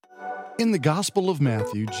In the Gospel of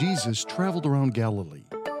Matthew, Jesus traveled around Galilee,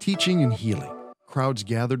 teaching and healing. Crowds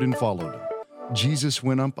gathered and followed him. Jesus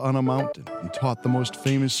went up on a mountain and taught the most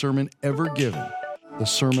famous sermon ever given, the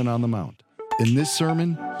Sermon on the Mount. In this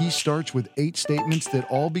sermon, he starts with 8 statements that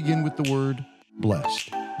all begin with the word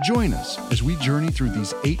blessed. Join us as we journey through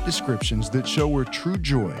these 8 descriptions that show where true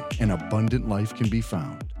joy and abundant life can be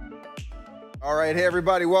found. All right, hey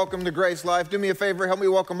everybody, welcome to GraceLife. Do me a favor, help me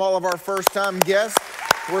welcome all of our first-time guests.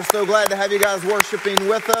 We're so glad to have you guys worshiping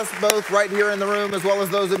with us, both right here in the room as well as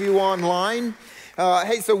those of you online.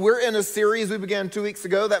 So we're in a series we began 2 weeks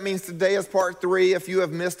ago. That means today is part 3. If you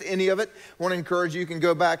have missed any of it, I want to encourage you can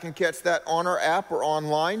go back and catch that on our app or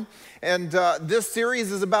online. And this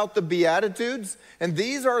series is about the Beatitudes. And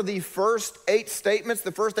these are the first 8 statements,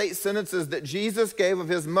 the first 8 sentences that Jesus gave of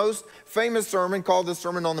his most famous sermon called the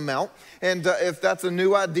Sermon on the Mount. And if that's a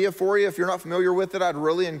new idea for you, if you're not familiar with it, I'd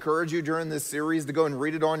really encourage you during this series to go and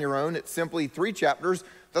read it on your own. It's simply 3 chapters.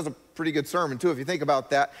 That's a pretty good sermon, too, if you think about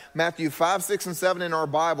that. Matthew 5, 6, and 7 in our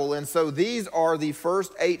Bible. And so these are the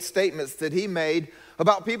first 8 statements that he made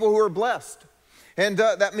about people who are blessed. And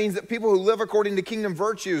that means that people who live according to kingdom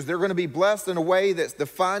virtues, they're going to be blessed in a way that's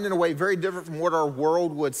defined in a way very different from what our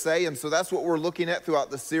world would say. And so that's what we're looking at throughout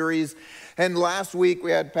the series. And last week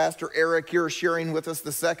we had Pastor Eric here sharing with us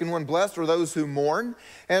the second one, blessed are those who mourn.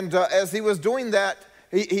 And as he was doing that,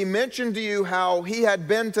 he mentioned to you how he had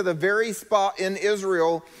been to the very spot in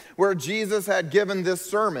Israel where Jesus had given this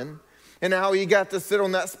sermon and how he got to sit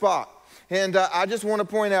on that spot. And I just want to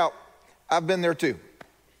point out, I've been there too.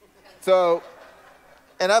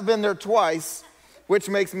 And I've been there twice, which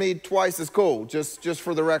makes me twice as cool, just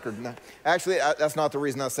for the record. Actually, that's not the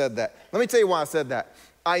reason I said that. Let me tell you why I said that.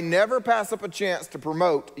 I never pass up a chance to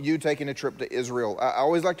promote you taking a trip to Israel. I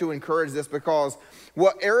always like to encourage this because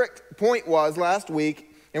what Eric's point was last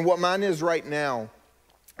week and what mine is right now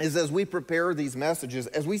is as we prepare these messages,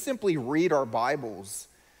 as we simply read our Bibles,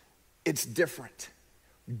 it's different.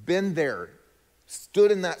 Been there,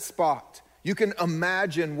 stood in that spot. You can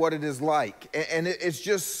imagine what it is like. And it's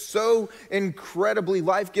just so incredibly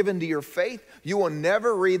life-giving to your faith. You will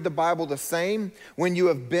never read the Bible the same when you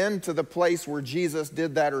have been to the place where Jesus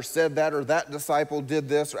did that or said that or that disciple did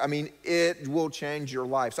this. I mean, it will change your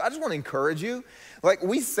life. So I just want to encourage you. Like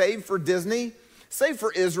we save for Disney, save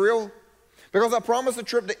for Israel, because I promise a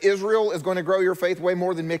trip to Israel is going to grow your faith way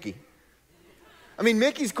more than Mickey. I mean,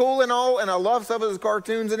 Mickey's cool and all, and I love some of his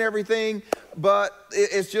cartoons and everything, but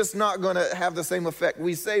it's just not going to have the same effect.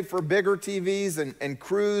 We save for bigger TVs and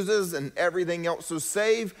cruises and everything else. So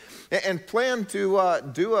save and plan to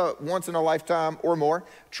do a once-in-a-lifetime or more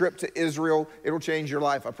trip to Israel. It'll change your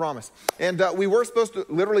life, I promise. And we were supposed to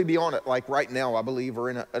literally be on it like right now, I believe, or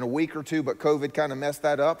in a week or two, but COVID kind of messed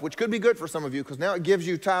that up, which could be good for some of you because now it gives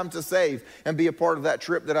you time to save and be a part of that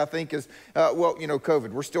trip that I think is,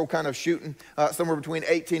 COVID. We're still kind of shooting somewhere between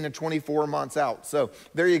 18 and 24 months out. So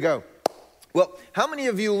there you go. Well, how many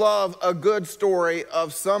of you love a good story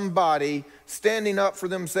of somebody standing up for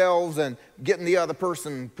themselves and getting the other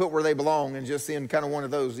person put where they belong and just seeing kind of one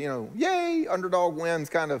of those, yay, underdog wins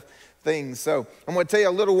kind of things? So I'm going to tell you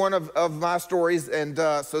a little one of my stories. And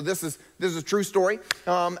so this is a true story.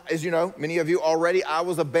 As you know, many of you already, I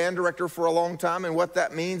was a band director for a long time. And what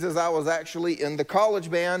that means is I was actually in the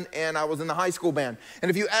college band and I was in the high school band.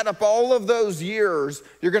 And if you add up all of those years,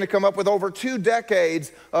 you're going to come up with over 2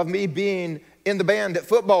 decades of me being in the band at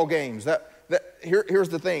football games. Here's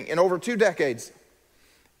the thing. In over 2 decades,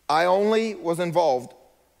 I only was involved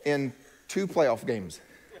in 2 playoff games.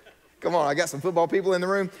 Come on, I got some football people in the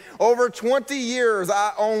room. Over 20 years,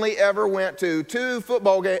 I only ever went to 2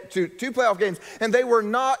 playoff games, and they were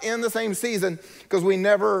not in the same season because we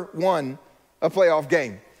never won a playoff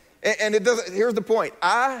game. And it doesn't. Here's the point.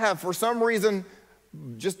 I have, for some reason,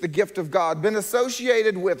 just the gift of God, been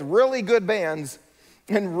associated with really good bands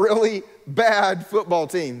and really bad football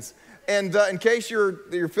teams. And in case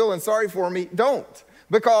you're feeling sorry for me, don't.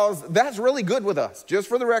 Because that's really good with us. Just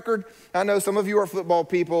for the record, I know some of you are football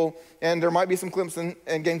people, and there might be some Clemson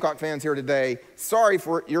and Gamecock fans here today. Sorry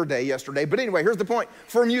for your day yesterday. But anyway, here's the point.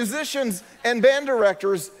 For musicians and band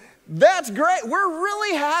directors, that's great. We're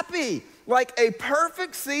really happy. Like a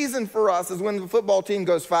perfect season for us is when the football team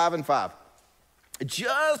goes 5-5.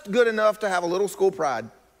 Just good enough to have a little school pride,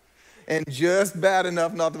 and just bad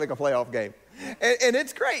enough not to make a playoff game. And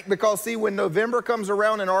it's great because, see, when November comes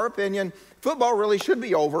around, in our opinion, football really should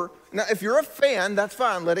be over. Now, if you're a fan, that's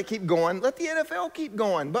fine. Let it keep going. Let the NFL keep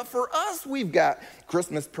going. But for us, we've got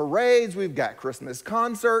Christmas parades. We've got Christmas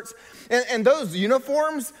concerts. And those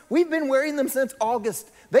uniforms, we've been wearing them since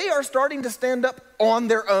August. They are starting to stand up on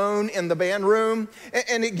their own in the band room,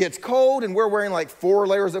 and it gets cold, and we're wearing like 4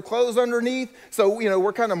 layers of clothes underneath. So,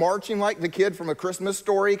 we're kind of marching like the kid from A Christmas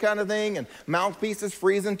Story kind of thing, and mouthpieces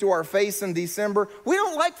freezing to our face in December. We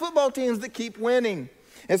don't like football teams that keep winning.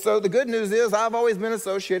 And so the good news is I've always been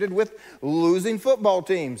associated with losing football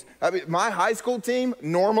teams. I mean, my high school team,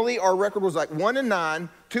 normally our record was like 1-9,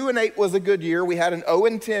 2-8 was a good year. We had an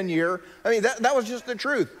 0-10 year. I mean, that was just the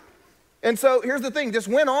truth. And so here's the thing, just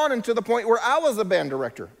went on into the point where I was a band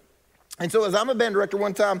director. And so as I'm a band director,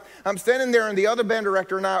 one time I'm standing there and the other band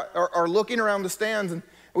director and I are looking around the stands, and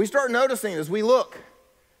we start noticing as we look,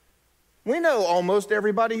 we know almost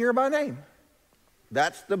everybody here by name.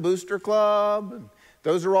 That's the Booster Club, and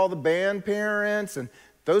those are all the band parents, and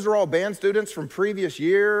those are all band students from previous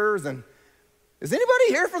years. And is anybody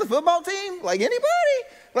here for the football team? Like anybody?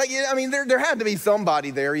 There had to be somebody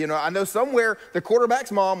there. I know somewhere the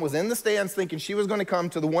quarterback's mom was in the stands thinking she was going to come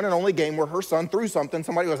to the one and only game where her son threw something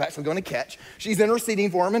somebody was actually going to catch. She's interceding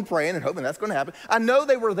for him and praying and hoping that's going to happen. I know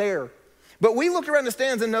they were there. But we looked around the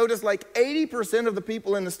stands and noticed like 80% of the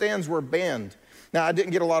people in the stands were band. Now, I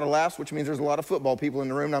didn't get a lot of laughs, which means there's a lot of football people in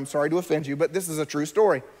the room, and I'm sorry to offend you, but this is a true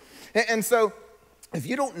story. And so if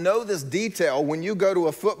you don't know this detail, when you go to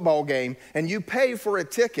a football game and you pay for a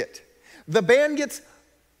ticket, the band gets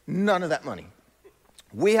none of that money.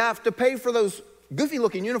 We have to pay for those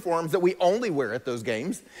goofy-looking uniforms that we only wear at those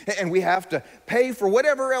games, and we have to pay for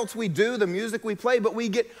whatever else we do, the music we play, but we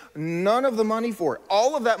get none of the money for it.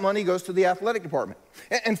 All of that money goes to the athletic department.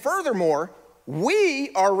 And furthermore, we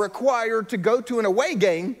are required to go to an away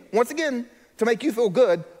game, once again, to make you feel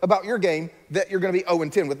good about your game that you're going to be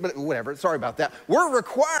 0-10 with, but whatever, sorry about that. We're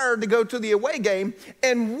required to go to the away game,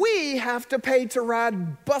 and we have to pay to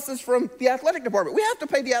ride buses from the athletic department. We have to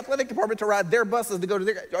pay the athletic department to ride their buses to go to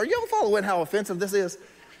their, are y'all following how offensive this is?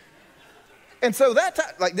 And so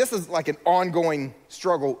this is like an ongoing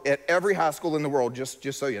struggle at every high school in the world, just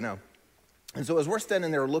so you know. And so as we're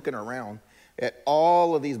standing there looking around at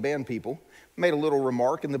all of these band people, made a little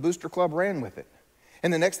remark, and the Booster Club ran with it.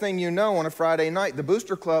 And the next thing you know, on a Friday night, the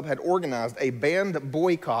Booster Club had organized a band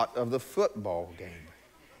boycott of the football game.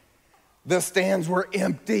 The stands were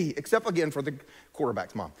empty, except again for the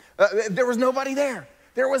quarterback's mom. There was nobody there.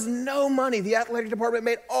 There was no money. The athletic department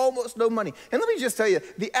made almost no money. And let me just tell you,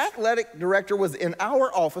 the athletic director was in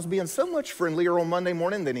our office being so much friendlier on Monday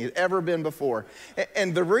morning than he had ever been before.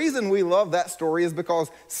 And the reason we love that story is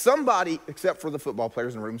because somebody, except for the football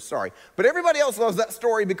players in the room, sorry, but everybody else loves that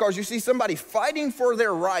story because you see somebody fighting for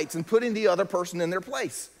their rights and putting the other person in their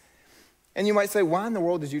place. And you might say, why in the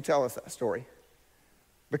world did you tell us that story?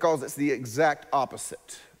 Because it's the exact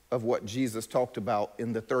opposite of what Jesus talked about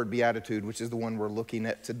in the third beatitude, which is the one we're looking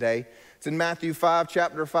at today. It's in Matthew 5,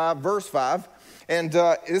 chapter 5, verse 5. And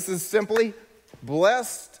this is simply,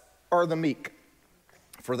 blessed are the meek,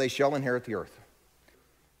 for they shall inherit the earth.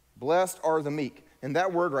 Blessed are the meek. And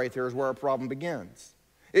that word right there is where our problem begins.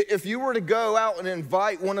 If you were to go out and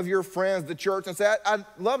invite one of your friends to church and say, I'd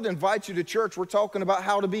love to invite you to church, we're talking about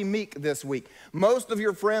how to be meek this week. Most of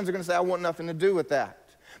your friends are going to say, I want nothing to do with that.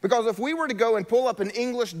 Because if we were to go and pull up an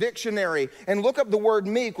English dictionary and look up the word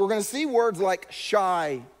meek, we're going to see words like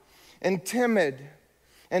shy and timid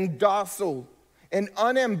and docile and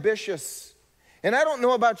unambitious. And I don't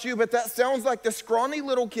know about you, but that sounds like the scrawny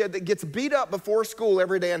little kid that gets beat up before school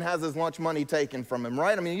every day and has his lunch money taken from him,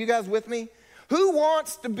 right? I mean, are you guys with me? Who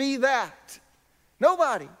wants to be that?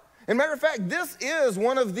 Nobody. And matter of fact, this is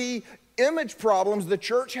one of the image problems the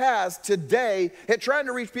church has today at trying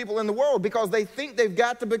to reach people in the world, because they think they've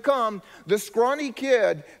got to become the scrawny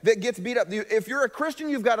kid that gets beat up. If you're a Christian,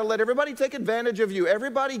 you've got to let everybody take advantage of you.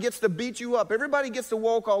 Everybody gets to beat you up. Everybody gets to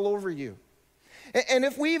walk all over you. And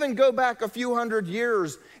if we even go back a few hundred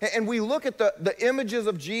years and we look at the images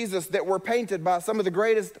of Jesus that were painted by some of the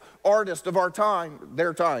greatest artists of our time,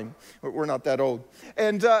 their time, we're not that old,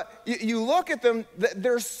 and you look at them,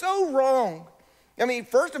 they're so wrong. I mean,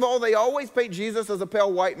 first of all, they always paint Jesus as a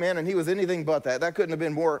pale white man, and he was anything but that. That couldn't have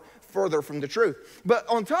been more further from the truth. But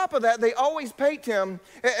on top of that, they always paint him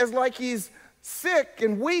as like he's sick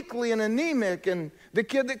and weakly and anemic, and the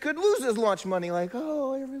kid that could lose his lunch money, like,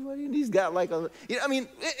 oh, everybody, and he's got like a,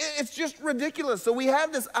 it's just ridiculous. So we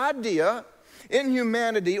have this idea in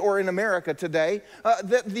humanity, or in America today,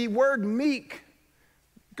 that the word meek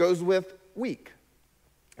goes with weak.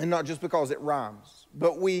 And not just because it rhymes,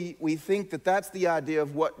 but we think that that's the idea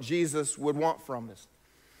of what Jesus would want from us.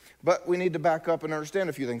 But we need to back up and understand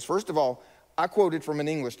a few things. First of all, I quoted from an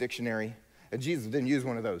English dictionary, and Jesus didn't use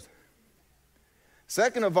one of those.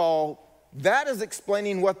 Second of all, that is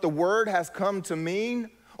explaining what the word has come to mean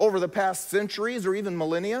over the past centuries or even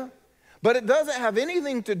millennia. But it doesn't have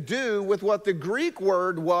anything to do with what the Greek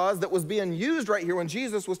word was that was being used right here when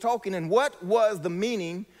Jesus was talking, and what was the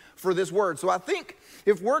meaning for this word. So I think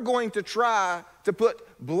if we're going to try to put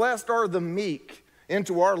blessed are the meek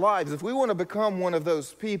into our lives, if we want to become one of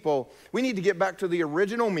those people, we need to get back to the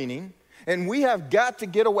original meaning, and we have got to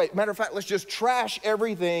get away. Matter of fact, let's just trash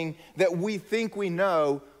everything that we think we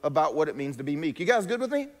know about what it means to be meek. You guys good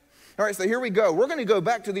with me? All right, so here we go. We're going to go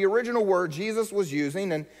back to the original word Jesus was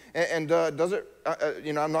using, and does it,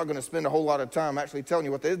 I'm not going to spend a whole lot of time actually telling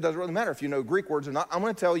you what that is. It doesn't really matter if you know Greek words or not. I'm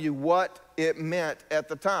going to tell you what it meant at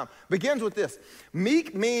the time. Begins with this.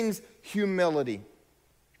 Meek means humility.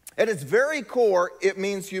 At its very core, it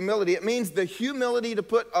means humility. It means the humility to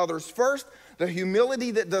put others first, the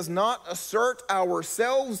humility that does not assert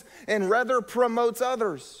ourselves and rather promotes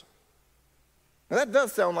others. Now that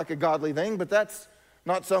does sound like a godly thing, but that's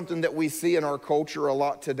not something that we see in our culture a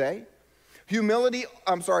lot today.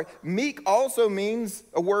 Meek also means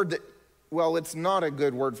a word that, well, it's not a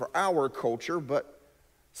good word for our culture, but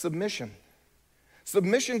submission.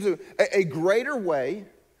 Submission to a greater way,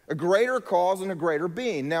 a greater cause, and a greater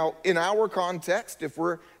being. Now, in our context, if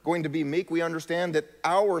we're going to be meek, we understand that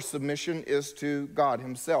our submission is to God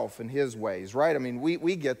himself and his ways, right? I mean,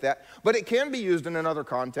 we get that. But it can be used in another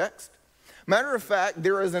context. Matter of fact,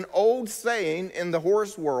 there is an old saying in the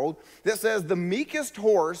horse world that says the meekest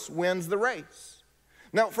horse wins the race.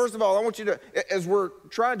 Now, first of all, I want you to, as we're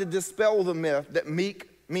trying to dispel the myth that meek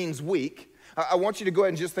means weak, I want you to go ahead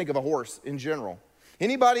and just think of a horse in general.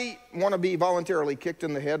 Anybody want to be voluntarily kicked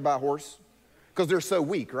in the head by a horse? Because they're so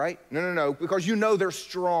weak, right? No, because you know they're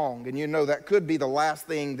strong, and you know that could be the last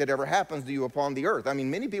thing that ever happens to you upon the earth. I mean,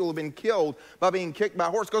 many people have been killed by being kicked by a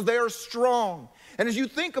horse because they are strong. And as you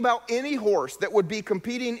think about any horse that would be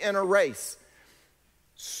competing in a race,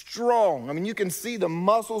 strong. I mean, you can see the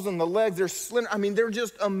muscles and the legs. They're slender. I mean, they're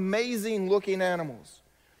just amazing looking animals.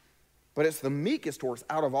 But it's the meekest horse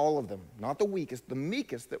out of all of them, not the weakest, the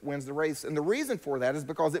meekest that wins the race. And the reason for that is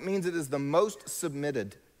because it means it is the most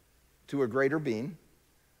submitted to a greater being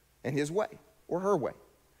and his way or her way.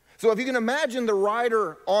 So if you can imagine the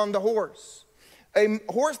rider on the horse, a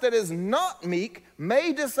horse that is not meek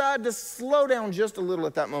may decide to slow down just a little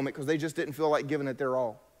at that moment because they just didn't feel like giving it their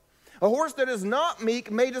all. A horse that is not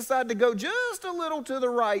meek may decide to go just a little to the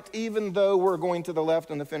right, even though we're going to the left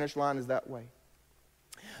and the finish line is that way.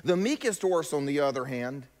 The meekest horse, on the other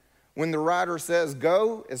hand, when the rider says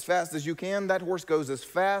go as fast as you can, that horse goes as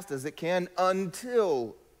fast as it can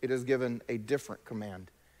until it is given a different command.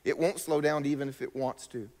 It won't slow down even if it wants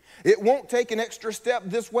to. It won't take an extra step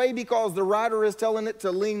this way because the rider is telling it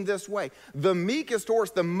to lean this way. The meekest horse,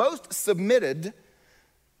 the most submitted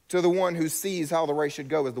to the one who sees how the race should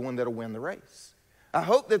go, is the one that'll win the race. I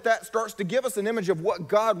hope that starts to give us an image of what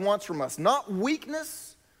God wants from us. Not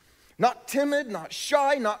weakness, not timid, not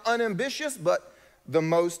shy, not unambitious, but the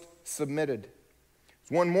most submitted.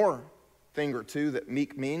 There's one more thing or two that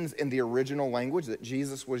meek means in the original language that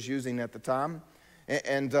Jesus was using at the time.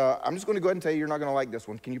 And I'm just going to go ahead and tell you, you're not going to like this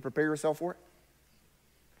one. Can you prepare yourself for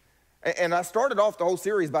it? And I started off the whole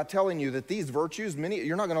series by telling you that these virtues, many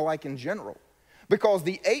you're not going to like in general. Because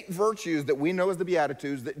the 8 virtues that we know as the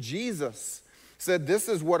Beatitudes, that Jesus said this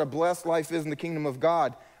is what a blessed life is in the kingdom of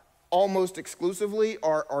God, almost exclusively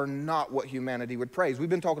are not what humanity would praise. We've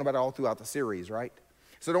been talking about it all throughout the series, right?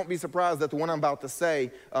 So don't be surprised that the one I'm about to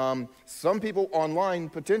say, some people online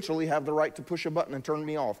potentially have the right to push a button and turn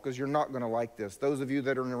me off because you're not going to like this. Those of you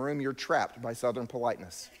that are in the room, you're trapped by Southern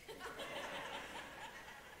politeness.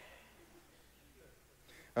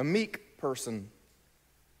 A meek person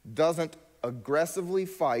doesn't aggressively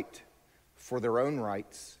fight for their own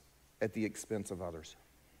rights at the expense of others.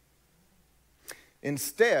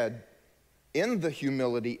 Instead, in the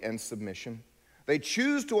humility and submission, they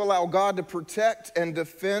choose to allow God to protect and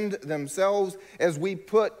defend themselves as we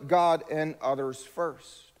put God and others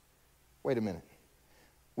first. Wait a minute.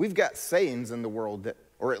 We've got sayings in the world that,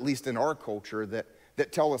 or at least in our culture, that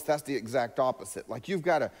tell us that's the exact opposite. Like you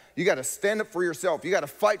got to stand up for yourself. You got to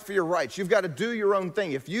fight for your rights. You've got to do your own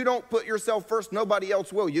thing. If you don't put yourself first, nobody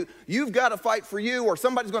else will. You've got to fight for you or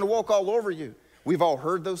somebody's going to walk all over you. We've all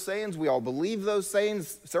heard those sayings. We all believe those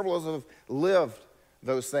sayings. Several of us have lived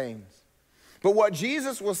those sayings. But what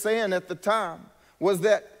Jesus was saying at the time was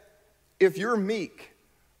that if you're meek,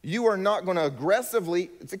 you are not going to aggressively,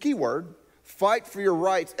 it's a key word, fight for your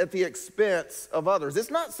rights at the expense of others.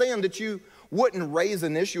 It's not saying that you wouldn't raise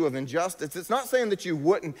an issue of injustice. It's not saying that you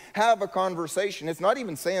wouldn't have a conversation. It's not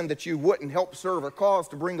even saying that you wouldn't help serve a cause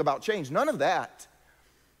to bring about change. None of that.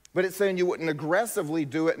 But it's saying you wouldn't aggressively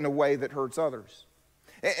do it in a way that hurts others.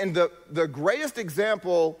 And the greatest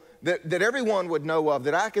example that everyone would know of,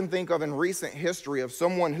 that I can think of in recent history of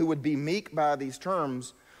someone who would be meek by these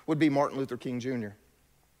terms, would be Martin Luther King Jr.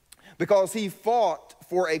 Because he fought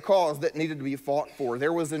for a cause that needed to be fought for.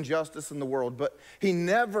 There was injustice in the world, but he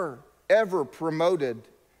never, ever promoted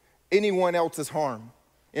anyone else's harm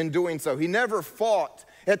in doing so. He never fought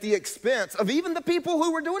at the expense of even the people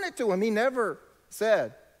who were doing it to him. He never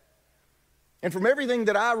said. And from everything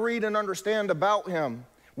that I read and understand about him,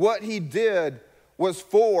 what he did was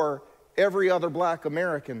for every other black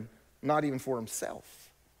American, not even for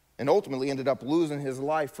himself. And ultimately ended up losing his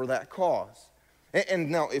life for that cause. And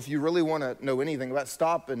now, if you really want to know anything about,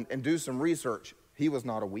 stop and do some research. He was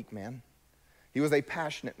not a weak man. He was a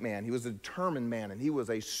passionate man. He was a determined man, and he was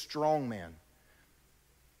a strong man.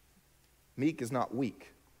 Meek is not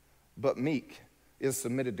weak, but meek is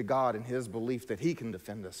submitted to God in his belief that he can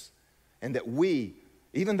defend us, and that we,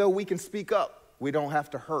 even though we can speak up, we don't have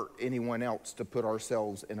to hurt anyone else to put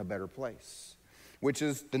ourselves in a better place. Which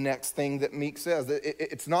is the next thing that meek says.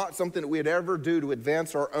 It's not something that we'd ever do to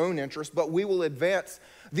advance our own interest, but we will advance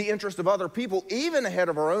the interest of other people, even ahead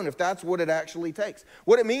of our own, if that's what it actually takes.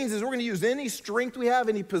 What it means is we're going to use any strength we have,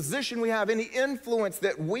 any position we have, any influence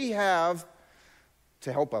that we have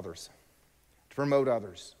to help others, to promote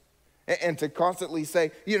others, and to constantly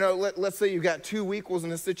say, you know, let's say you've got two equals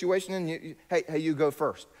in a situation, and hey, you go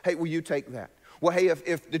first. Hey, will you take that? Well, hey,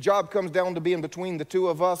 if the job comes down to being between the two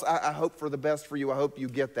of us, I hope for the best for you. I hope you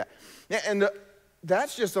get that. And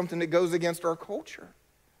that's just something that goes against our culture.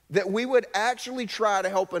 That we would actually try to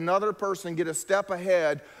help another person get a step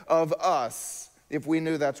ahead of us if we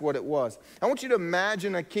knew that's what it was. I want you to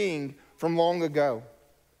imagine a king from long ago.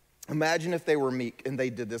 Imagine if they were meek and they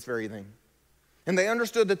did this very thing. And they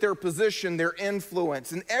understood that their position, their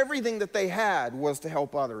influence, and everything that they had was to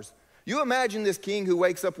help others. You imagine this king who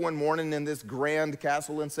wakes up one morning in this grand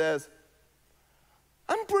castle and says,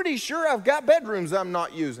 I'm pretty sure I've got bedrooms I'm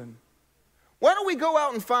not using. Why don't we go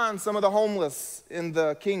out and find some of the homeless in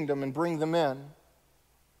the kingdom and bring them in?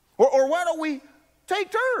 Or why don't we take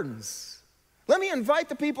turns? Let me invite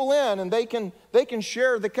the people in and they can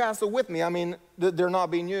share the castle with me. I mean, they're not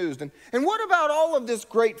being used. And what about all of this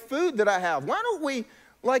great food that I have? Why don't we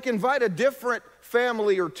invite a different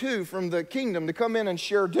family or two from the kingdom to come in and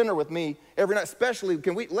share dinner with me every night? Especially,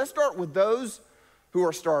 let's start with those who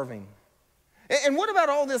are starving. And what about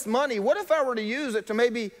all this money? What if I were to use it to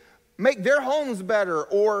maybe make their homes better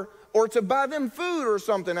or to buy them food or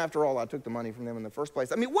something? After all, I took the money from them in the first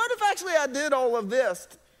place. I mean, what if actually I did all of this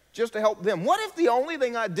just to help them? What if the only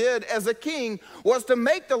thing I did as a king was to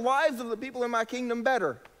make the lives of the people in my kingdom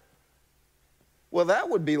better? Well, that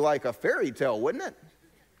would be like a fairy tale, wouldn't it?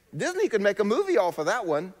 Disney could make a movie off of that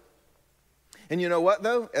one. And you know what,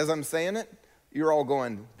 though? As I'm saying it, you're all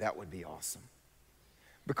going, that would be awesome.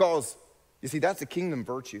 Because, you see, that's a kingdom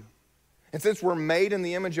virtue. And since we're made in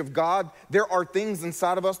the image of God, there are things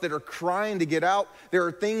inside of us that are crying to get out. There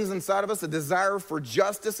are things inside of us, a desire for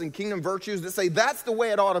justice and kingdom virtues that say that's the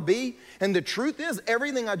way it ought to be. And the truth is,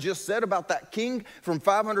 everything I just said about that king from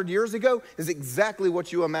 500 years ago is exactly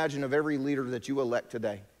what you imagine of every leader that you elect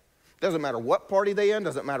today. Doesn't matter what party they're in,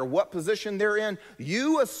 doesn't matter what position they're in.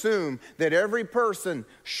 You assume that every person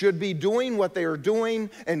should be doing what they are doing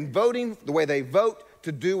and voting the way they vote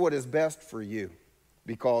to do what is best for you,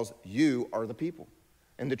 because you are the people.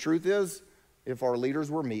 And the truth is, if our leaders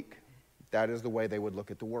were meek, that is the way they would look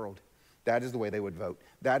at the world. That is the way they would vote.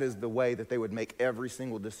 That is the way that they would make every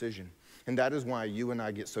single decision. And that is why you and I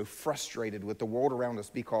get so frustrated with the world around us,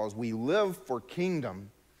 because we live for kingdom,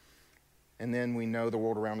 and then we know the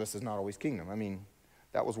world around us is not always kingdom. I mean,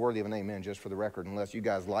 that was worthy of an amen, just for the record, unless you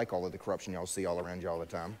guys like all of the corruption y'all see all around you all the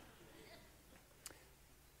time.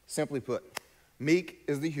 Simply put, meek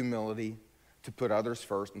is the humility to put others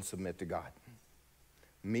first and submit to God.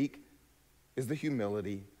 Meek is the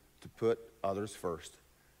humility to put others first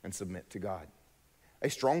and submit to God. A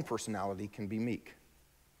strong personality can be meek.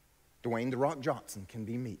 Dwayne "The Rock" Johnson can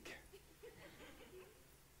be meek.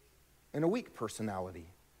 And a weak personality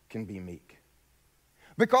can be meek.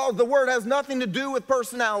 Because the word has nothing to do with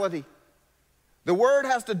personality. The word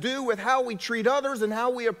has to do with how we treat others and how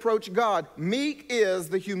we approach God. Meek is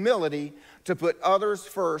the humility to put others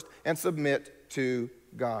first and submit to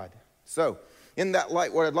God. So, in that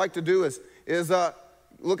light, what I'd like to do is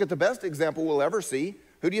look at the best example we'll ever see.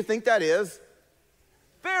 Who do you think that is?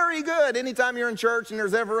 Very good. Anytime you're in church and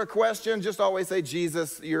there's ever a question, just always say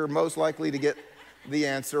Jesus. You're most likely to get the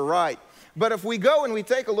answer right. But if we go and we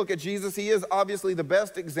take a look at Jesus, he is obviously the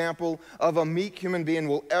best example of a meek human being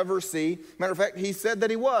we'll ever see. Matter of fact, he said that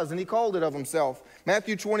he was, and he called it of himself.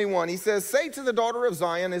 Matthew 21, he says, say to the daughter of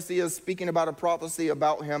Zion, as he is speaking about a prophecy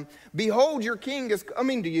about him, behold, your king is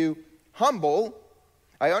coming to you, humble.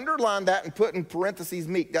 I underlined that and put in parentheses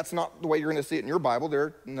meek. That's not the way you're going to see it in your Bible.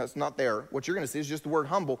 That's not there. What you're going to see is just the word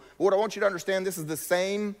humble. But what I want you to understand, this is the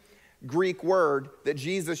same Greek word that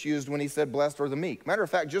Jesus used when he said blessed are the meek. Matter of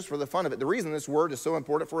fact, just for the fun of it, the reason this word is so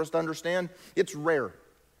important for us to understand, it's rare.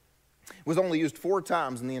 It was only used 4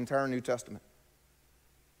 times in the entire New Testament.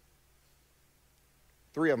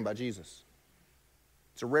 3 of them by Jesus.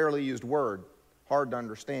 It's a rarely used word, hard to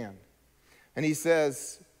understand. And he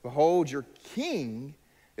says, behold, your king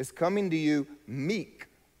is coming to you meek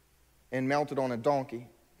and mounted on a donkey.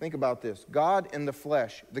 Think about this. God in the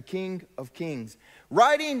flesh, the King of Kings,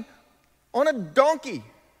 riding on a donkey.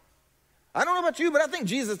 I don't know about you, but I think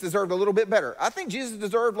Jesus deserved a little bit better. I think Jesus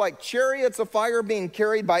deserved like chariots of fire being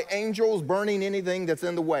carried by angels burning anything that's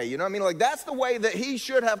in the way. You know what I mean? Like that's the way that he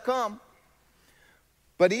should have come.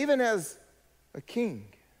 But even as a king,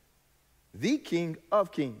 the King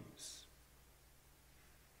of Kings,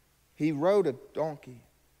 he rode a donkey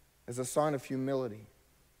as a sign of humility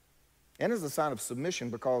and as a sign of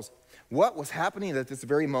submission, because what was happening at this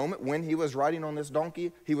very moment when he was riding on this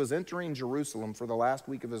donkey, he was entering Jerusalem for the last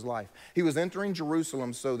week of his life. He was entering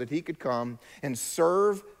Jerusalem so that he could come and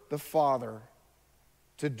serve the Father,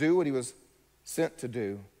 to do what he was sent to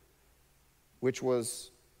do, which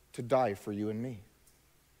was to die for you and me.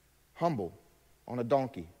 Humble on a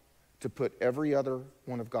donkey, to put every other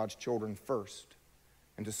one of God's children first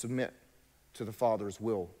and to submit to the Father's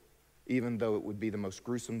will, even though it would be the most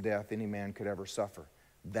gruesome death any man could ever suffer.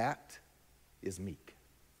 That is meek.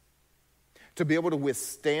 To be able to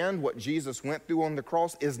withstand what Jesus went through on the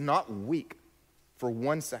cross is not weak for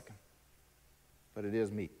 1 second, but it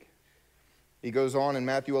is meek. He goes on in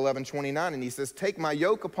Matthew 11:29, and he says, take my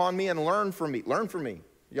yoke upon me and learn from me. Learn from me.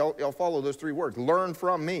 Y'all follow those 3 words. Learn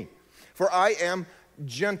from me. For I am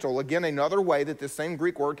gentle. Again, another way that this same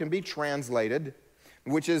Greek word can be translated,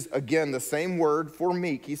 which is, again, the same word for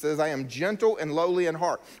meek. He says, I am gentle and lowly in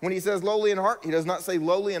heart. When he says lowly in heart, he does not say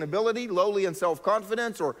lowly in ability, lowly in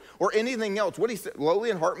self-confidence, or anything else. What he said, lowly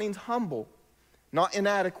in heart means humble, not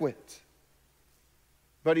inadequate.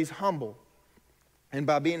 But he's humble. And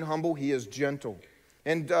by being humble, he is gentle.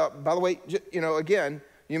 And by the way, again,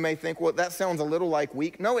 you may think, well, that sounds a little like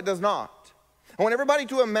weak. No, it does not. I want everybody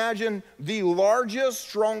to imagine the largest,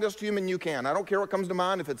 strongest human you can. I don't care what comes to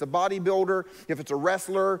mind, if it's a bodybuilder, if it's a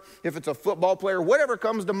wrestler, if it's a football player, whatever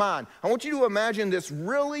comes to mind. I want you to imagine this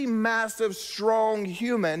really massive, strong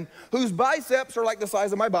human whose biceps are like the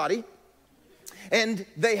size of my body, and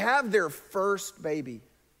they have their first baby.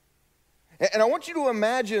 And I want you to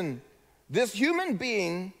imagine this human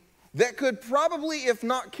being that could probably, if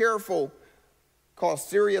not careful, cause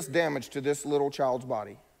serious damage to this little child's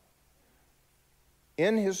body.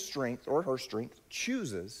 In his strength, or her strength,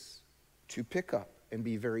 chooses to pick up and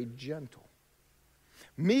be very gentle.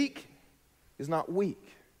 Meek is not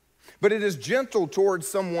weak, but it is gentle towards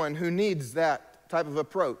someone who needs that type of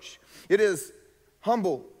approach. It is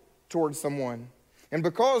humble towards someone. And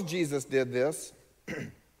because Jesus did this,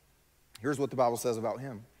 here's what the Bible says about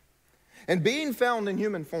him. And being found in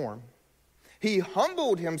human form, he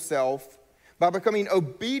humbled himself by becoming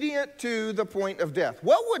obedient to the point of death.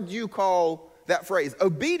 What would you call that phrase?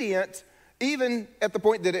 Obedient, even at the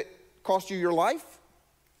point that it cost you your life?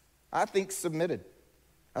 I think submitted.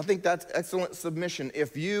 I think that's excellent submission.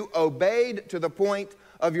 If you obeyed to the point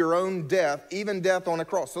of your own death, even death on a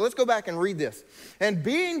cross. So let's go back and read this. And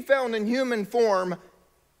being found in human form,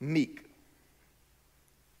 meek,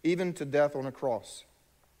 even to death on a cross.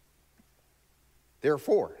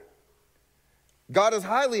 Therefore, God has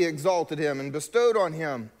highly exalted him and bestowed on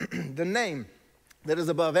him the name that is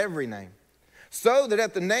above every name, so that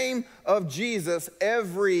at the name of Jesus,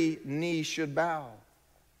 every knee should bow.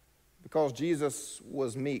 Because Jesus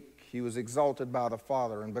was meek, he was exalted by the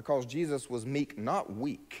Father. And because Jesus was meek, not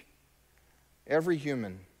weak, every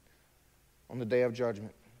human on the day of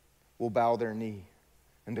judgment will bow their knee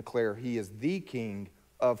and declare he is the King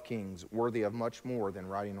of kings, worthy of much more than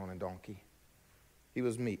riding on a donkey. He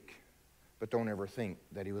was meek, but don't ever think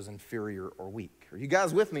that he was inferior or weak. Are you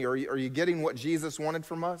guys with me? Are you getting what Jesus wanted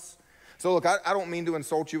from us? So look, I don't mean to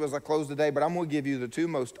insult you as I close today, but I'm going to give you the 2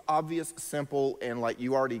 most obvious, simple, and like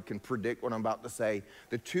you already can predict what I'm about to say,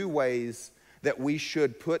 the 2 ways that we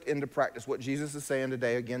should put into practice what Jesus is saying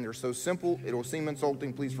today. Again, they're so simple, it'll seem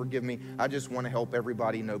insulting, please forgive me. I just want to help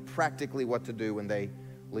everybody know practically what to do when they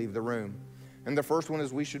leave the room. And the first one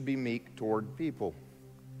is we should be meek toward people.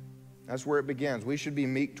 That's where it begins. We should be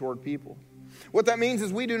meek toward people. What that means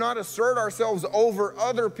is we do not assert ourselves over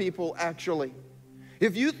other people, actually.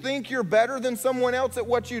 If you think you're better than someone else at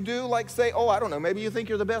what you do, like say, oh, I don't know, maybe you think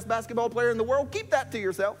you're the best basketball player in the world, keep that to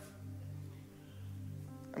yourself.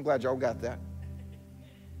 I'm glad y'all got that.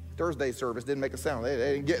 Thursday service didn't make a sound. They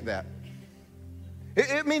didn't get that.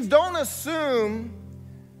 It means don't assume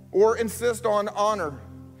or insist on honor.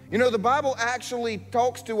 You know, the Bible actually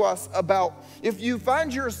talks to us about if you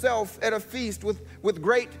find yourself at a feast with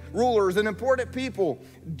great rulers and important people,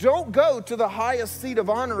 don't go to the highest seat of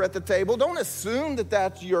honor at the table. Don't assume that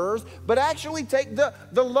that's yours, but actually take the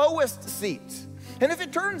lowest seat. And if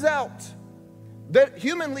it turns out that,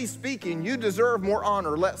 humanly speaking, you deserve more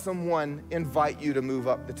honor, let someone invite you to move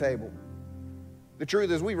up the table. The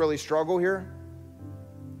truth is, we really struggle here.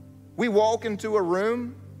 We walk into a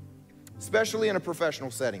room, especially in a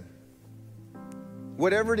professional setting.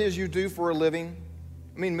 Whatever it is you do for a living,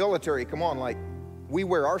 I mean, military, come on, like, we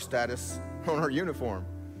wear our status on our uniform.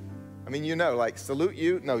 I mean, you know, like, salute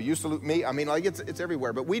you, no, you salute me. I mean, like, it's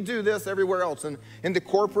everywhere. But we do this everywhere else. And in the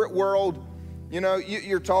corporate world, you know,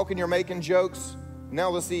 you're talking, you're making jokes.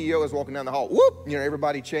 Now the CEO is walking down the hall. Whoop! You know,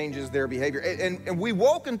 everybody changes their behavior. And we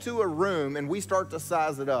walk into a room and we start to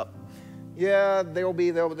size it up. Yeah,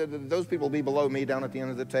 those people will be below me down at the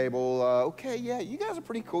end of the table. Okay, yeah, you guys are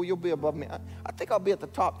pretty cool. You'll be above me. I think I'll be at the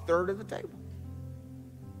top third of the table.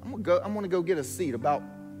 I'm gonna go get a seat about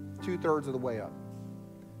 2/3 of the way up.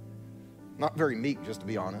 Not very meek, just to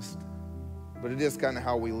be honest, but it is kind of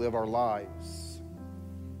how we live our lives.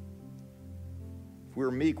 If we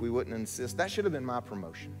were meek, we wouldn't insist. That should have been my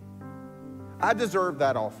promotion. I deserve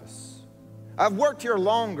that office. I've worked here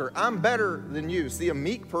longer. I'm better than you. See, a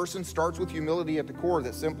meek person starts with humility at the core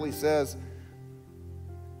that simply says,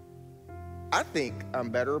 I think I'm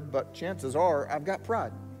better, but chances are I've got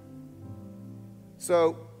pride.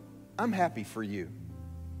 So I'm happy for you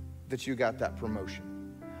that you got that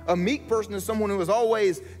promotion. A meek person is someone who is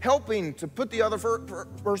always helping to put the other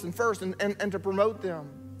person first and to promote them.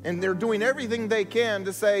 And they're doing everything they can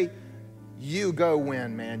to say, you go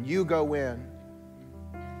win, man, you go win.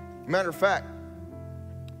 Matter of fact,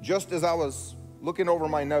 just as I was looking over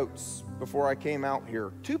my notes before I came out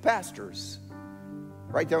here, 2 pastors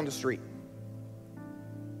right down the street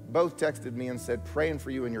both texted me and said, praying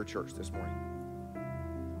for you in your church this morning.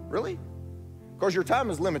 Really? Because your time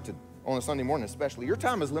is limited on a Sunday morning especially. Your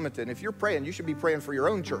time is limited. And if you're praying, you should be praying for your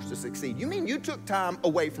own church to succeed. You mean you took time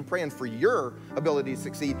away from praying for your ability to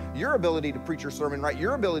succeed, your ability to preach your sermon right,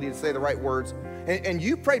 your ability to say the right words, and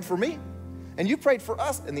you prayed for me? And you prayed for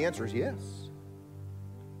us, and the answer is yes.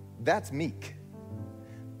 That's meek.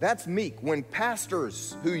 That's meek when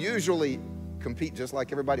pastors who usually compete just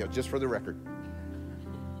like everybody else, just for the record,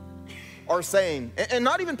 are saying, and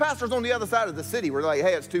not even pastors on the other side of the city, we're like,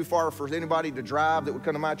 hey, it's too far for anybody to drive that would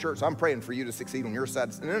come to my church, so I'm praying for you to succeed on your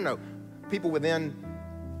side. No. People within,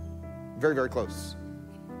 very, very close,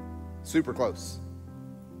 super close.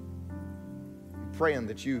 I'm praying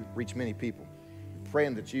that you reach many people. I'm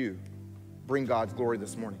praying that you bring God's glory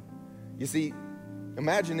this morning. You see,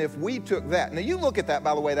 imagine if we took that. Now, you look at that,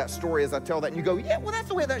 by the way, that story as I tell that, and you go, yeah, well, that's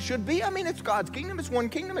the way that should be. I mean, it's God's kingdom. It's one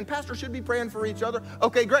kingdom, and pastors should be praying for each other.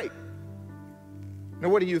 Okay, great. Now,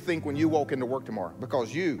 what do you think when you walk into work tomorrow?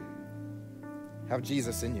 Because you have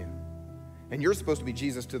Jesus in you, and you're supposed to be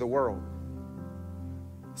Jesus to the world.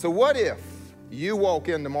 So what if you walk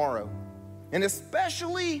in tomorrow, and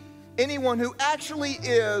especially anyone who actually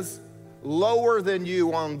is lower than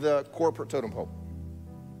you on the corporate totem pole,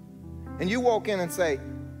 and you walk in and say,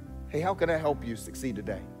 hey, how can I help you succeed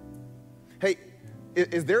today? Hey,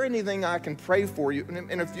 is there anything I can pray for you?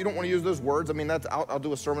 And if you don't want to use those words, I mean, I'll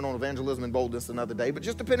do a sermon on evangelism and boldness another day, but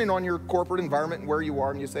just depending on your corporate environment and where you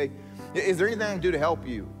are, and you say, is there anything I can do to help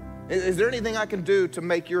you? Is there anything I can do to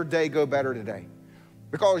make your day go better today?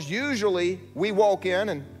 Because usually we walk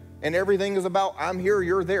in and everything is about, I'm here,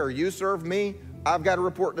 you're there. You serve me, I've got to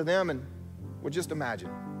report to them. And well, just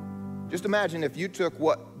imagine if you took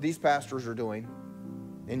what these pastors are doing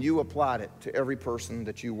and you applied it to every person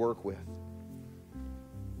that you work with.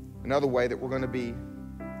 Another way that we're going to be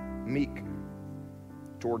meek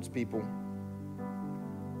towards people.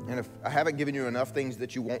 And if I haven't given you enough things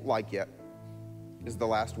that you won't like yet, is the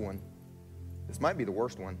last one. This might be the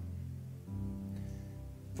worst one.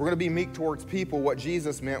 If we're going to be meek towards people, what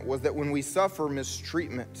Jesus meant was that when we suffer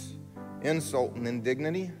mistreatment, insult, and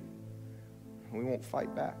indignity, we won't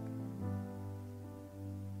fight back.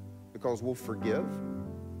 Because we'll forgive,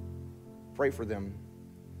 pray for them,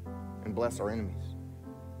 and bless our enemies.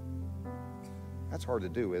 That's hard to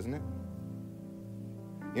do, isn't it?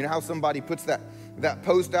 You know how somebody puts that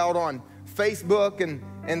post out on Facebook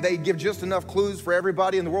and they give just enough clues for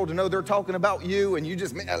everybody in the world to know they're talking about you, and you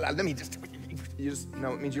just, no,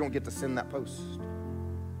 it means you don't get to send that post.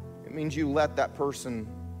 It means you let that person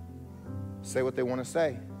say what they want to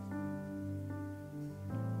say.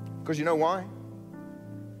 Because you know why?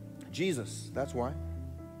 Jesus, that's why.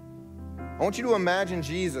 I want you to imagine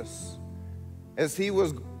Jesus as he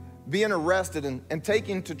was being arrested and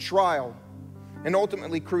taken to trial and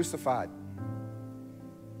ultimately crucified.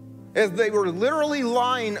 As they were literally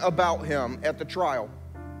lying about him at the trial,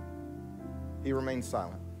 he remained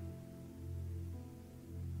silent.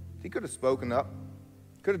 He could have spoken up,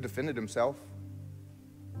 could have defended himself.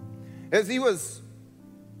 As he was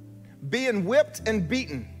being whipped and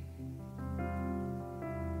beaten,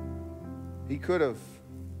 he could have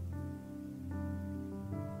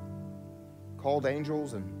called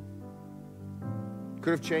angels and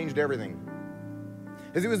could have changed everything.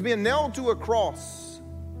 As he was being nailed to a cross,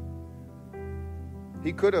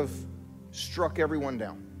 he could have struck everyone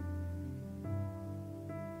down.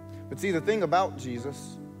 But see, the thing about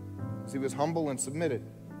Jesus is he was humble and submitted.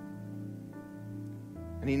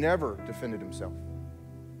 And he never defended himself.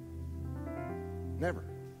 Never.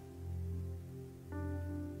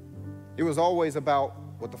 It was always about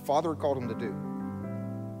what the Father had called him to do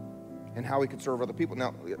and how he could serve other people.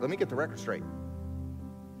 Now, let me get the record straight.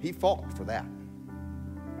 He fought for that.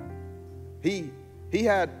 He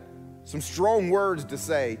had some strong words to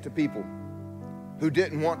say to people who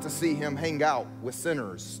didn't want to see him hang out with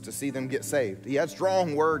sinners to see them get saved. He had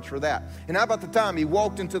strong words for that. And how about the time he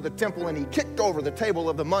walked into the temple and he kicked over the table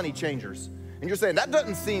of the money changers? And you're saying, that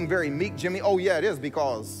doesn't seem very meek, Jimmy. Oh, yeah, it is,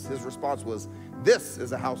 because his response was, this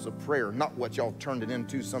is a house of prayer, not what y'all turned it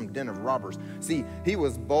into, some den of robbers. See, he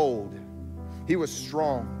was bold. He was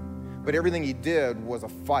strong. But everything he did was a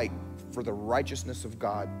fight for the righteousness of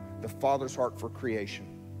God, the Father's heart for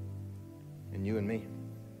creation, and you and me.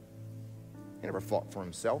 He never fought for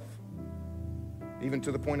himself, even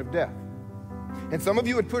to the point of death. And some of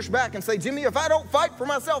you would push back and say, Jimmy, if I don't fight for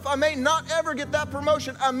myself, I may not ever get that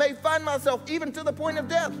promotion. I may find myself even to the point of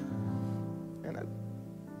death. And I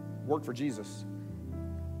worked for Jesus.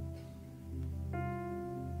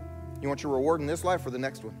 You want your reward in this life or the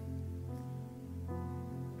next one?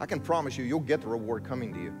 I can promise you, you'll get the reward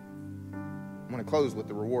coming to you. I'm going to close with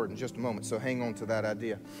the reward in just a moment, so hang on to that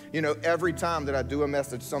idea. You know, every time that I do a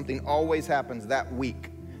message, something always happens that week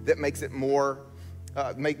that makes it more,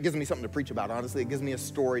 gives me something to preach about, honestly. It gives me a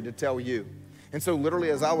story to tell you. And so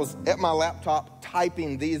literally as I was at my laptop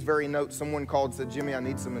typing these very notes, someone called and said, Jimmy, I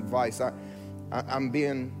need some advice. I'm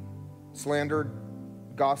being slandered,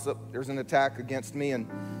 gossip. There's an attack against me, and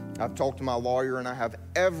I've talked to my lawyer, and I have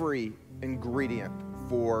every ingredient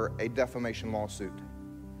for a defamation lawsuit.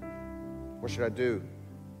 What should I do?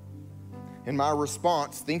 And my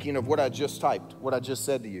response, thinking of what I just typed, what I just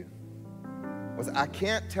said to you, was I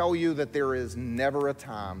can't tell you that there is never a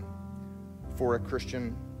time for a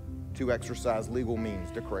Christian to exercise legal means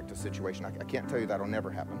to correct a situation. I can't tell you that'll never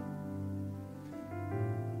happen.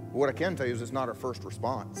 But what I can tell you is it's not our first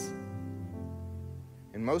response.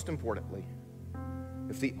 And most importantly,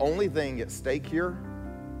 if the only thing at stake here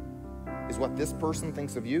is what this person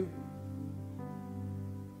thinks of you,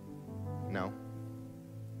 no.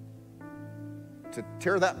 To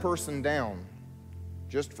tear that person down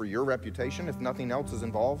just for your reputation, if nothing else is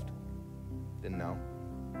involved, then no.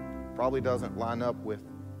 Probably doesn't line up with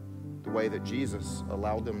the way that Jesus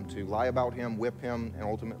allowed them to lie about him, whip him, and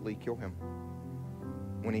ultimately kill him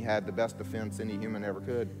when he had the best defense any human ever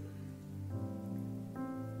could.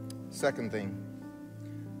 Second thing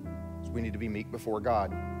is we need to be meek before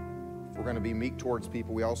God. If we're going to be meek towards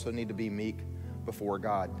people, we also need to be meek before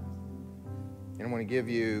God. And I want to give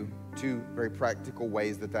you two very practical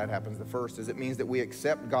ways that happens. The first is it means that we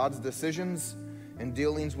accept God's decisions and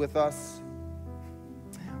dealings with us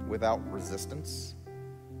without resistance,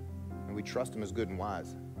 and we trust him as good and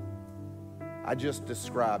wise. I just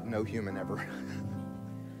described no human ever.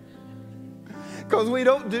 Because we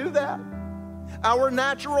don't do that. Our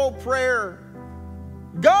natural prayer,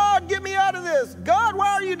 God, get me out of this. God, why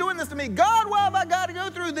are you doing this to me? God, why have I got to go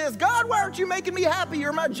through this? God, why aren't you making me happy?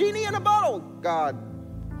 You're my genie in a bottle. God.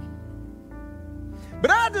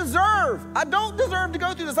 But I don't deserve to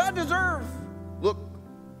go through this. I deserve. Look,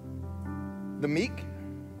 the meek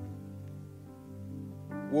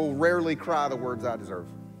will rarely cry the words I deserve.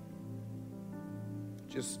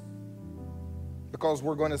 Just because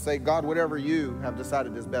we're going to say, God, whatever you have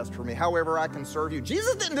decided is best for me, however I can serve you.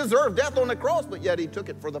 Jesus didn't deserve death on the cross, but yet he took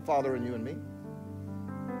it for the Father and you and me.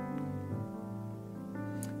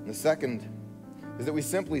 And the second is that we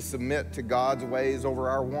simply submit to God's ways over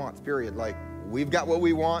our wants, period. Like, we've got what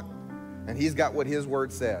we want. And he's got what his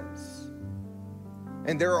word says.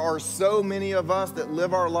 And there are so many of us that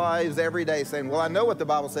live our lives every day saying, well, I know what the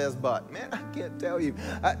Bible says, but man, I can't tell you.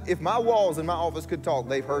 If my walls in my office could talk,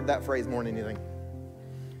 they've heard that phrase more than anything.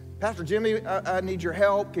 Pastor Jimmy, I need your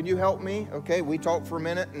help. Can you help me? Okay, we talk for a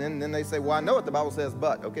minute, and then they say, well, I know what the Bible says,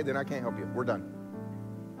 but. Okay, then I can't help you. We're done.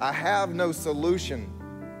 I have no solution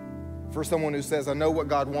for someone who says, I know what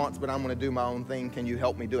God wants, but I'm going to do my own thing. Can you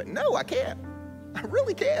help me do it? No, I can't. I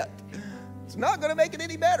really can't. It's not going to make it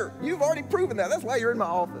any better. You've already proven that. That's why you're in my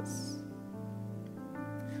office.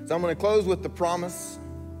 So I'm going to close with the promise.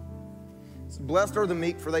 It's, blessed are the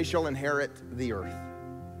meek, for they shall inherit the earth.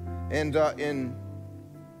 And in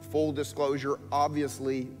full disclosure,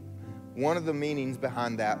 obviously, one of the meanings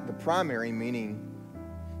behind that, the primary meaning,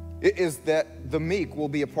 is that the meek will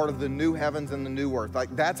be a part of the new heavens and the new earth.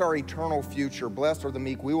 Like, that's our eternal future. Blessed are the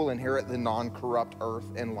meek. We will inherit the non-corrupt earth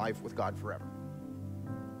and life with God forever.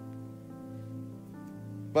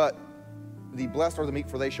 But the blessed are the meek,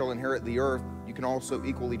 for they shall inherit the earth, you can also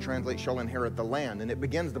equally translate shall inherit the land. And it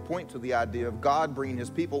begins to point to the idea of God bringing his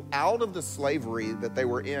people out of the slavery that they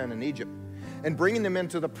were in Egypt and bringing them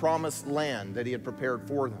into the promised land that he had prepared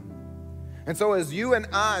for them. And so as you and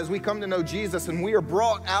I, as we come to know Jesus and we are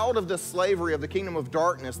brought out of the slavery of the kingdom of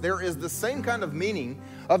darkness, there is the same kind of meaning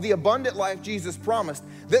of the abundant life Jesus promised,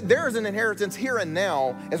 that there is an inheritance here and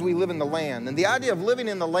now as we live in the land. And the idea of living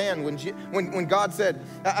in the land, when God said,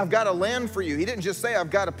 I've got a land for you, he didn't just say, I've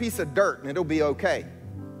got a piece of dirt and it'll be okay.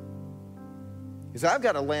 He said, I've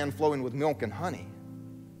got a land flowing with milk and honey.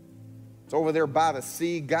 It's over there by the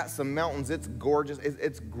sea, got some mountains, it's gorgeous,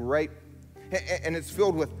 it's great, and it's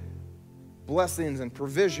filled with blessings and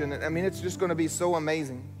provision. I mean, it's just going to be so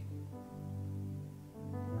amazing.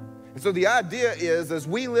 And so the idea is, as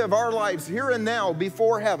we live our lives here and now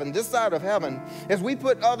before heaven, this side of heaven, as we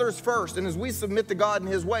put others first and as we submit to God in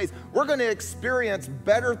his ways, we're going to experience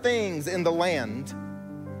better things in the land.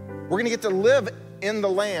 We're going to get to live in the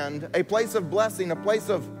land, a place of blessing, a place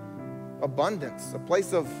of abundance, a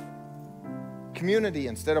place of community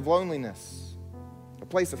instead of loneliness, a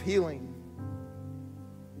place of healing.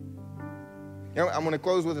 You know, I'm going to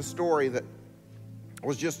close with a story that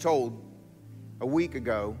was just told a week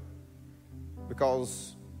ago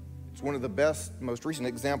because it's one of the best, most recent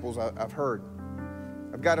examples I've heard.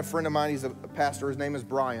 I've got a friend of mine, he's a pastor, his name is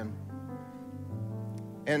Brian.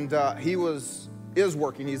 And he is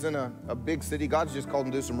working, he's in a big city. God's just called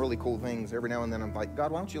him to do some really cool things. Every now and then I'm like,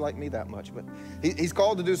 God, why don't you like me that much? But he's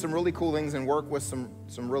called to do some really cool things and work with some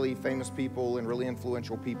really famous people and really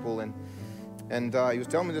influential people. And he was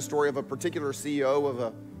telling me the story of a particular CEO of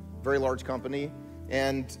a very large company.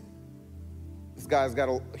 And this guy's got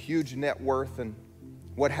a huge net worth. And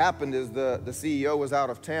what happened is the CEO was out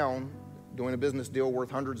of town doing a business deal worth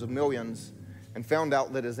hundreds of millions and found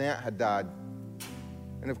out that his aunt had died.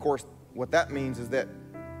 And of course, what that means is that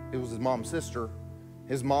it was his mom's sister.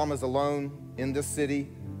 His mom is alone in this city.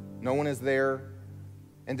 No one is there.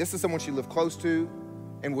 And this is someone she lived close to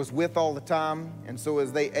and was with all the time. And so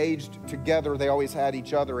as they aged together, they always had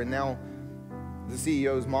each other. And now the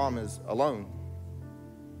CEO's mom is alone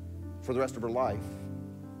for the rest of her life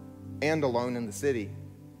and alone in the city.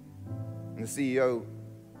 And the CEO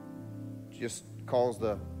just calls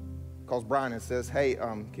Brian and says, hey,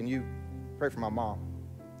 can you pray for my mom?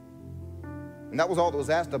 And that was all that was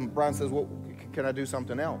asked of him. Brian says, well, can I do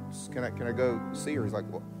something else? Can I go see her? He's like,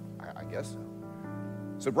 well, I guess so.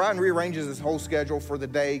 So Brian rearranges his whole schedule for the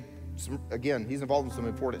day. Again, he's involved in some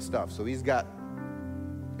important stuff. So it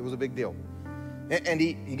was a big deal. And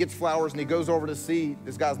he gets flowers and he goes over to see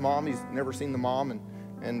this guy's mom. He's never seen the mom.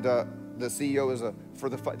 And the CEO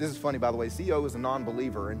this is funny, by the way, CEO is a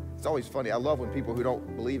non-believer. And it's always funny. I love when people who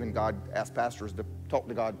don't believe in God ask pastors to talk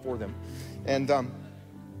to God for them. And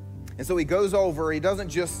so he goes over, he doesn't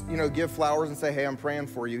just, give flowers and say, hey, I'm praying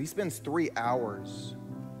for you. He spends 3 hours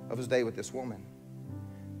of his day with this woman.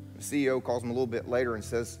 The CEO calls him a little bit later and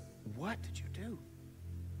says, what did you do?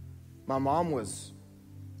 My mom was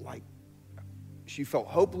like, she felt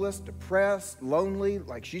hopeless, depressed, lonely,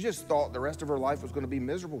 like she just thought the rest of her life was going to be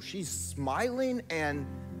miserable. She's smiling and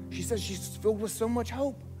she says she's filled with so much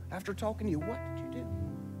hope after talking to you. What did you do?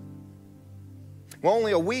 Well,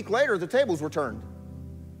 only a week later, the tables were turned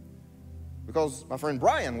because my friend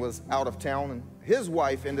Brian was out of town and his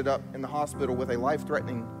wife ended up in the hospital with a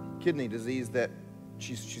life-threatening kidney disease that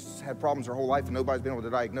she's had problems her whole life and nobody's been able to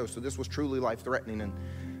diagnose. So this was truly life-threatening. And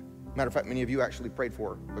matter of fact, many of you actually prayed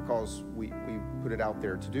for her because we put it out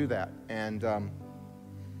there to do that. And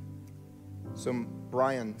so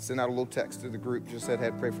Brian sent out a little text to the group, just said, hey,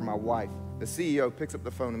 pray for my wife. The CEO picks up the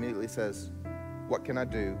phone immediately, says, what can I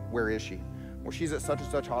do? Where is she? Well, she's at such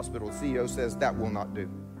and such hospital. The CEO says that will not do.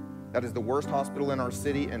 That is the worst hospital in our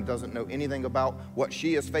city and doesn't know anything about what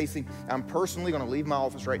she is facing. I'm personally going to leave my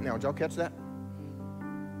office right now. Did y'all catch that?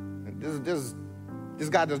 This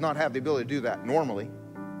guy does not have the ability to do that normally.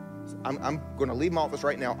 I'm going to leave my office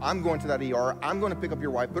right now. I'm going to that ER. I'm going to pick up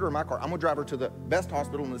your wife, put her in my car. I'm going to drive her to the best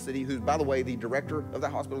hospital in the city, who's, by the way, the director of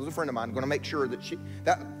that hospital is a friend of mine. I'm going to make sure that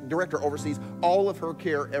that director oversees all of her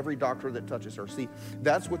care, every doctor that touches her. See,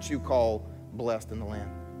 that's what you call blessed in the land.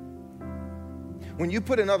 When you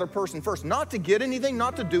put another person first, not to get anything,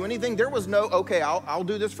 not to do anything, there was no, okay, I'll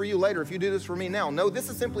do this for you later if you do this for me now. No, this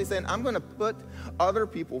is simply saying, I'm going to put other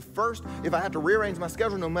people first. If I have to rearrange my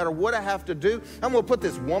schedule, no matter what I have to do, I'm going to put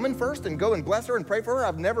this woman first and go and bless her and pray for her.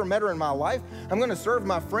 I've never met her in my life. I'm going to serve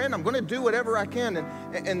my friend. I'm going to do whatever I can,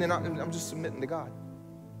 and then I'm just submitting to God.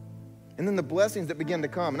 And then the blessings that begin to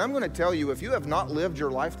come. And I'm going to tell you, if you have not lived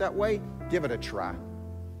your life that way, give it a try.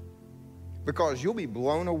 Because you'll be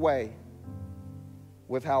blown away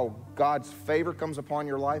with how God's favor comes upon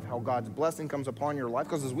your life, how God's blessing comes upon your life.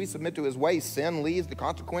 Because as we submit to his ways, sin leaves, the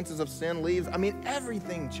consequences of sin leaves. I mean,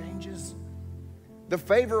 everything changes. The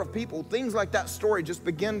favor of people, things like that story just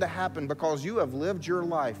begin to happen because you have lived your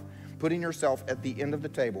life putting yourself at the end of the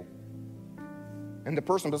table. And the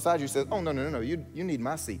person beside you says, oh, no, you need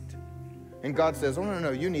my seat. And God says, oh,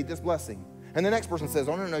 no, you need this blessing. And the next person says,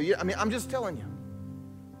 oh, no, I'm just telling you.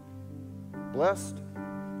 Blessed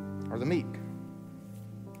are the meek,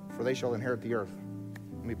 for they shall inherit the earth.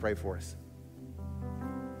 Let me pray for us.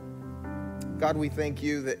 God, we thank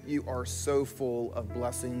you that you are so full of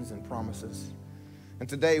blessings and promises. And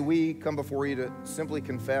today we come before you to simply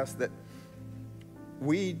confess that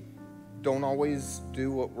we don't always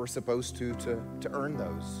do what we're supposed to earn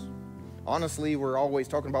those. Honestly, we're always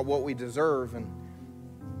talking about what we deserve, and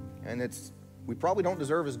we probably don't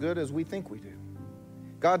deserve as good as we think we do.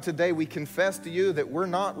 God, today we confess to you that we're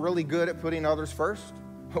not really good at putting others first.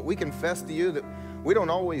 But we confess to you that we don't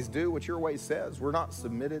always do what your way says. We're not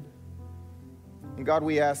submitted. And God,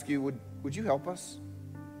 we ask you, would you help us?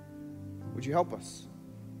 Would you help us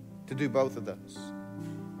to do both of those?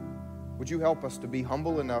 Would you help us to be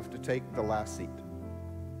humble enough to take the last seat?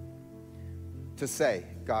 To say,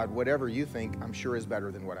 God, whatever you think, I'm sure is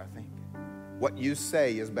better than what I think. What you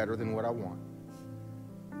say is better than what I want.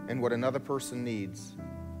 And what another person needs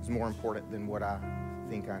is more important than what I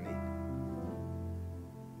think I need.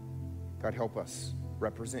 God, help us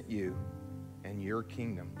represent you and your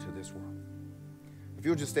kingdom to this world. If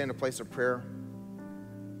you'll just stay in a place of prayer.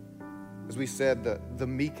 As we said, the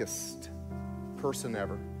meekest person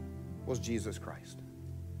ever was Jesus Christ,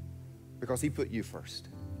 because he put you first.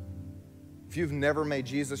 If you've never made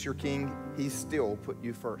Jesus your king, he still put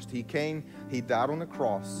you first. He came, he died on the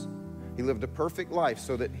cross. He lived a perfect life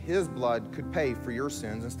so that his blood could pay for your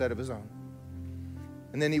sins instead of his own.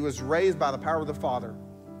 And then he was raised by the power of the Father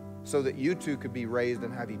so that you too could be raised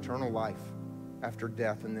and have eternal life after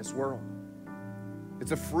death in this world.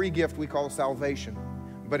 It's a free gift we call salvation.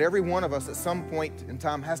 But every one of us at some point in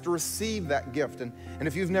time has to receive that gift. And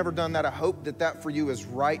if you've never done that, I hope that for you is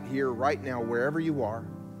right here, right now, wherever you are.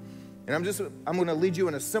 And I'm going to lead you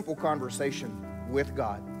in a simple conversation with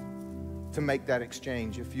God to make that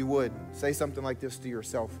exchange. If you would, say something like this to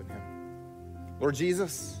yourself and him. Lord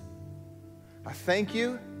Jesus, I thank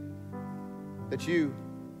you that you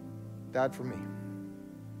died for me.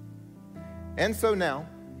 And so now,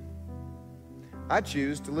 I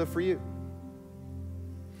choose to live for you.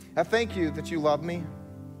 I thank you that you love me.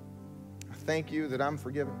 I thank you that I'm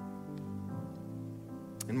forgiven.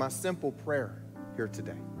 And my simple prayer here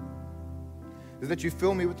today is that you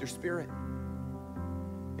fill me with your Spirit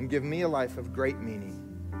and give me a life of great meaning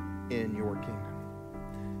in your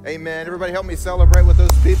kingdom. Amen. Everybody help me celebrate with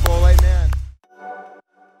those people. Amen.